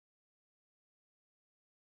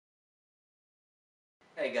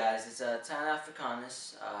Hey guys, it's Tan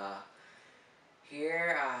Africanus.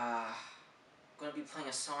 Here, I'm gonna be playing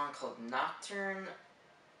a song called Nocturne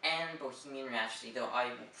and Bohemian Rhapsody, though I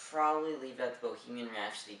will probably leave out the Bohemian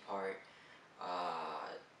Rhapsody part.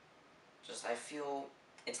 Just I feel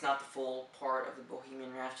it's not the full part of the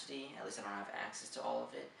Bohemian Rhapsody, at least I don't have access to all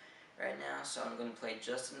of it right now, so I'm gonna play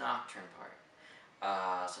just the Nocturne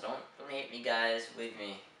part. So don't hate me guys, believe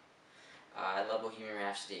me. I love Bohemian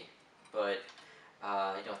Rhapsody, but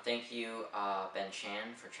thank you, Ben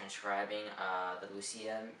Chan, for transcribing the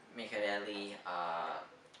Lucia Micarelli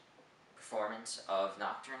performance of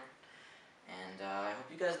Nocturne, and I hope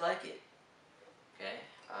you guys like it. Okay,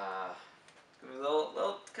 it's gonna be a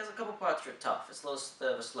little, because a couple parts are tough. It's a little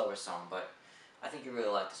bit of a slower song, but I think you really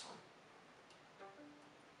like this one.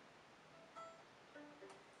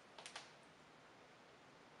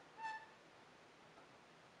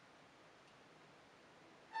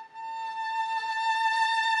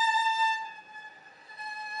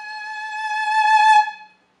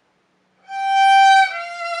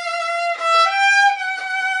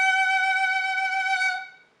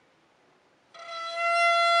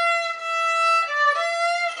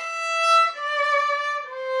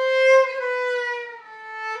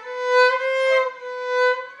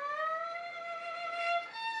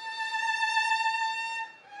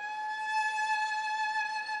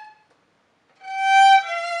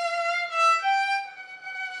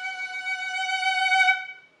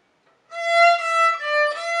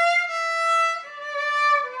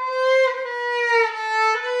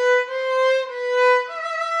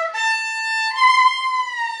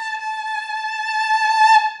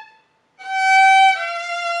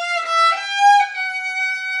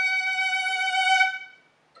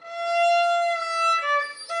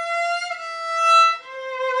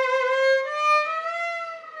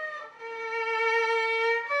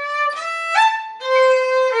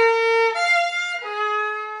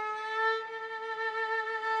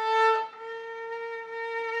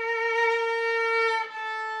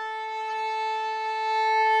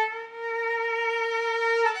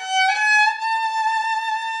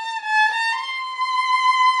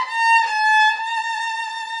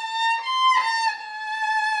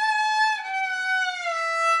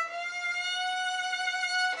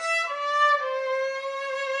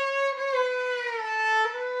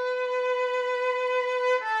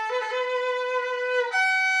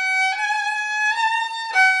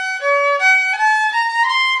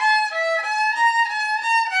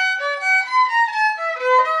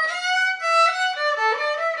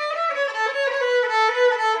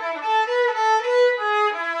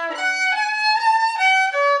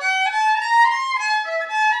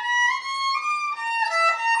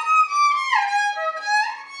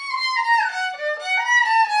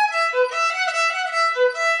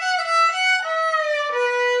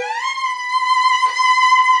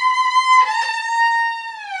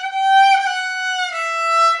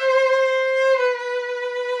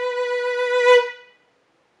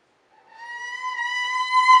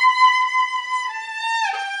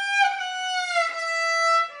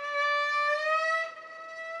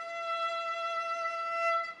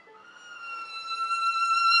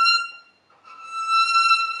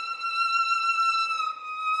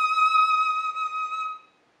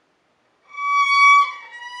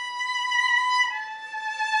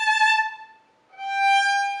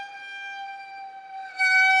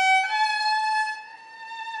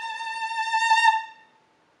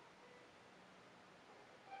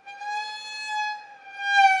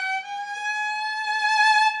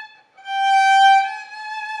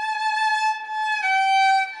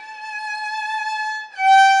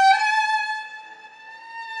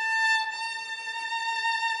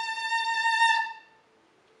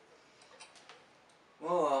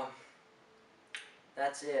 Well,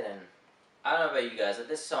 that's it, and I don't know about you guys, but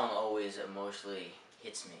this song always emotionally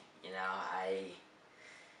hits me. I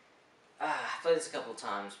played this a couple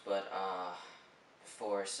times, but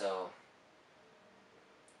before, so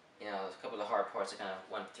a couple of the hard parts I kind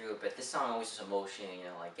of went through, but this song always just emotionally,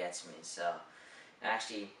 like gets me. So,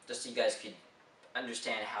 actually, just so you guys could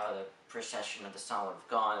understand how the procession of the song would have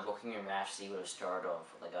gone, the Bohemian Rhapsody would have started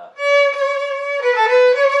off with like a.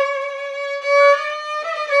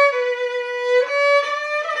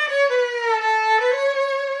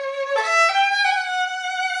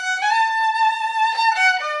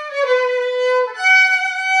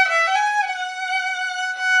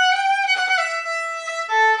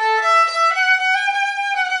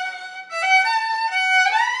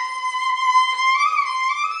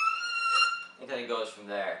 It goes from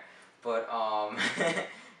there, but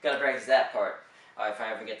gotta practice that part if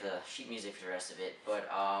I ever get the sheet music for the rest of it. But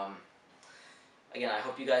Again, I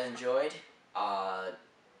hope you guys enjoyed.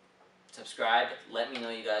 Subscribe. Let me know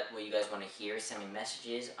what you guys want to hear. Send me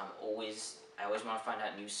messages. I always want to find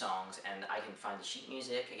out new songs, and I can find the sheet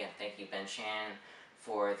music. Again, thank you Ben Chan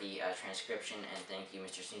for the transcription, and thank you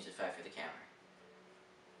Mr. Snoozify for the camera.